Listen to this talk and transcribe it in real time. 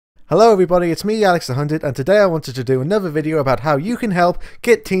Hello everybody, it's me Alex the Hunted, and today I wanted to do another video about how you can help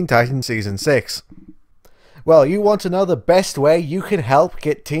get Teen Titans Season 6. Well, you want to know the best way you can help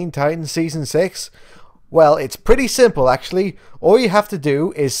get Teen Titans Season 6? Well, it's pretty simple actually. All you have to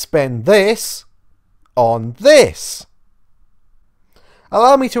do is spend this on this.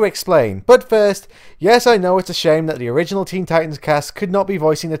 Allow me to explain, but first, yes, I know it's a shame that the original Teen Titans cast could not be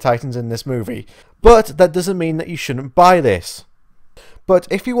voicing the Titans in this movie, but that doesn't mean that you shouldn't buy this. But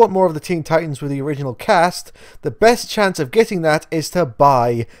if you want more of the Teen Titans with the original cast, the best chance of getting that is to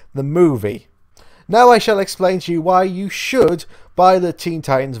buy the movie. Now I shall explain to you why you should buy the Teen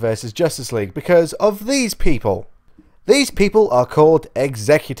Titans vs Justice League, because of these people. These people are called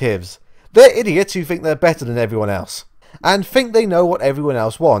executives. They're idiots who think they're better than everyone else, and think they know what everyone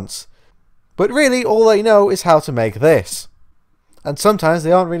else wants. But really all they know is how to make this. And sometimes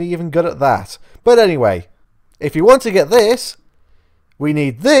they aren't really even good at that. But anyway, if you want to get this, we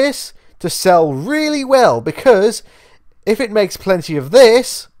need this to sell really well, because if it makes plenty of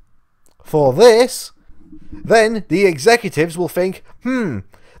this, for this, then the executives will think,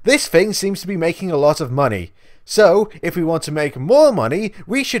 this thing seems to be making a lot of money. So, if we want to make more money,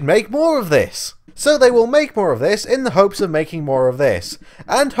 we should make more of this. So they will make more of this in the hopes of making more of this.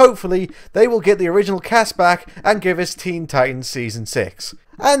 And hopefully, they will get the original cast back and give us Teen Titans Season 6.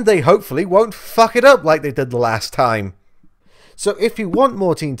 And they hopefully won't fuck it up like they did the last time. So if you want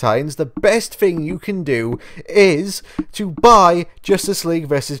more Teen Titans, the best thing you can do is to buy Justice League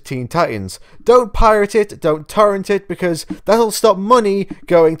vs Teen Titans. Don't pirate it, don't torrent it, because that'll stop money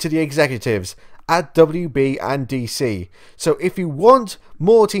going to the executives at WB and DC. So if you want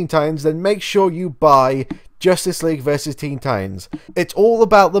more Teen Titans, then make sure you buy Justice League vs Teen Titans. It's all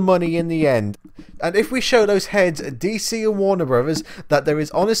about the money in the end. And if we show those heads at DC and Warner Brothers that there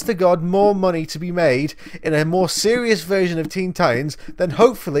is honest to God more money to be made in a more serious version of Teen Titans, then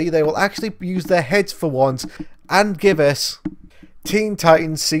hopefully they will actually use their heads for once and give us Teen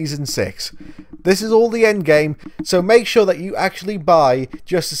Titans Season 6. This is all the end game, so make sure that you actually buy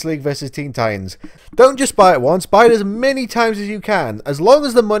Justice League vs Teen Titans. Don't just buy it once, buy it as many times as you can. As long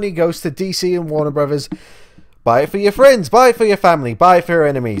as the money goes to DC and Warner Brothers, buy it for your friends, buy it for your family, buy it for your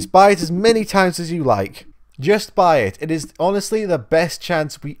enemies, buy it as many times as you like. Just buy it. It is honestly the best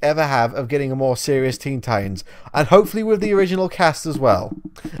chance we ever have of getting a more serious Teen Titans, and hopefully with the original cast as well.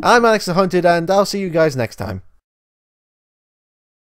 I'm Alex the Hunted, and I'll see you guys next time.